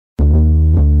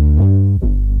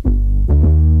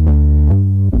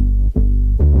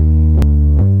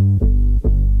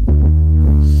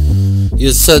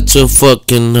You're such a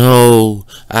fucking hoe,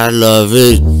 I love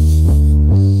it.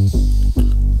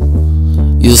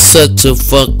 You're such a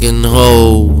fucking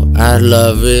hoe, I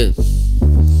love it.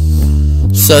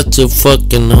 Such a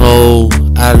fucking hoe,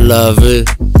 I love it.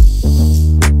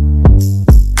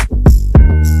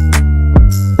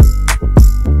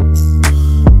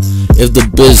 If the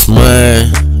bitch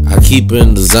mine, I keep her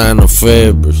in designer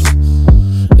fabrics.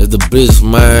 If the bitch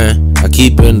mine, I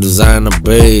keep her in designer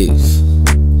bags.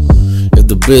 If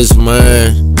the bitch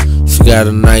mine, she got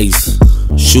a nice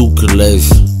shoe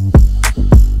collection.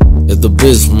 If the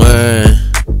bitch mine,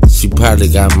 she probably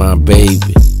got my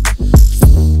baby.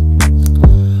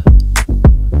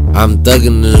 I'm thugging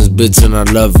in this bitch and I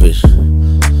love it.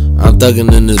 I'm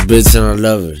thugging in this bitch and I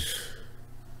love it.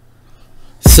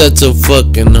 Such a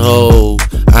fucking hoe,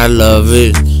 I love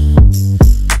it.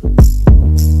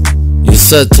 You're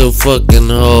such a fucking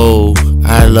hoe,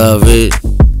 I love it.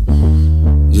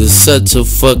 You're such a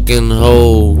fucking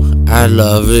hoe, I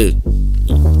love it.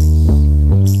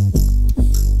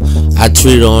 I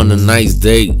treat her on a nice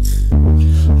date.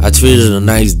 I treat her on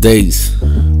nice dates.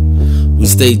 We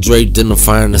stay draped in the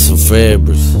finest of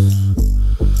fabrics.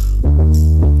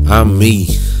 I'm me,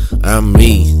 I'm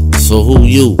me. So who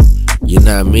you? You're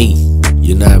not me,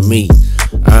 you're not me.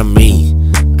 I'm me,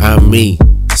 I'm me.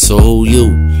 So who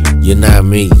you? You're not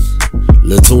me.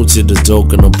 Litunechi the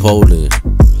joke of Napoleon.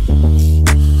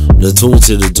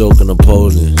 Litunechi the joke of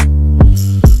Napoleon.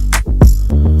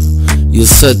 You're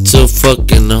such a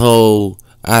fucking hoe,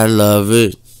 I love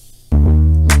it.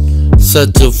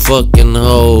 Such a fucking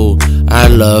hoe, I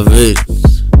love it.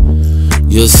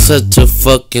 You're such a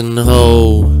fucking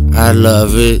hoe, I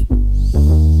love it.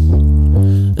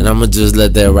 And I'ma just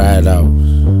let that ride out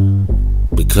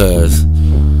because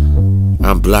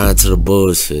I'm blind to the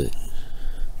bullshit.